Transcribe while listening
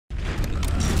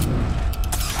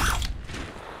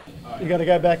You got a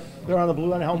guy back there on the blue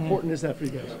line. How important is that for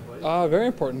you guys? Very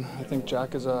important. I think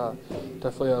Jack is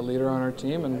definitely a leader on our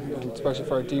team, and especially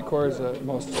for our D-corps, is the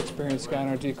most experienced guy in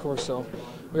our D-corps. So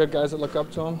we got guys that look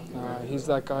up to him. He's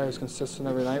that guy who's consistent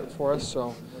every night for us.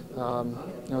 So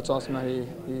it's awesome that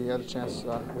he had a chance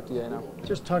with DA now.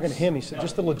 Just talking to him, he said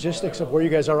just the logistics of where you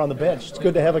guys are on the bench. It's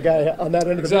good to have a guy on that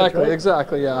end of the bench, right?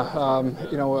 Exactly. Yeah.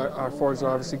 Our forwards are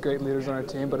obviously great leaders on our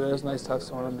team, but it is nice to have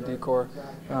someone on the D-corps.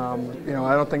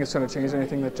 I don't think it's going to change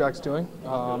anything that Jack's doing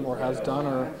or has done.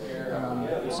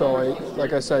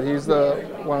 Like I said, he's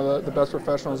one of the best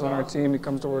professionals on our team. He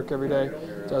comes to work every day,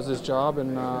 does his job,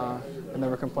 and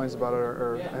never complains about it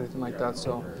or anything like that.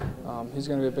 So he's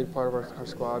going to be a big part of our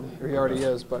squad. He already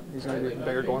is, but he's going to be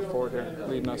bigger going forward here,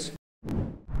 leading us.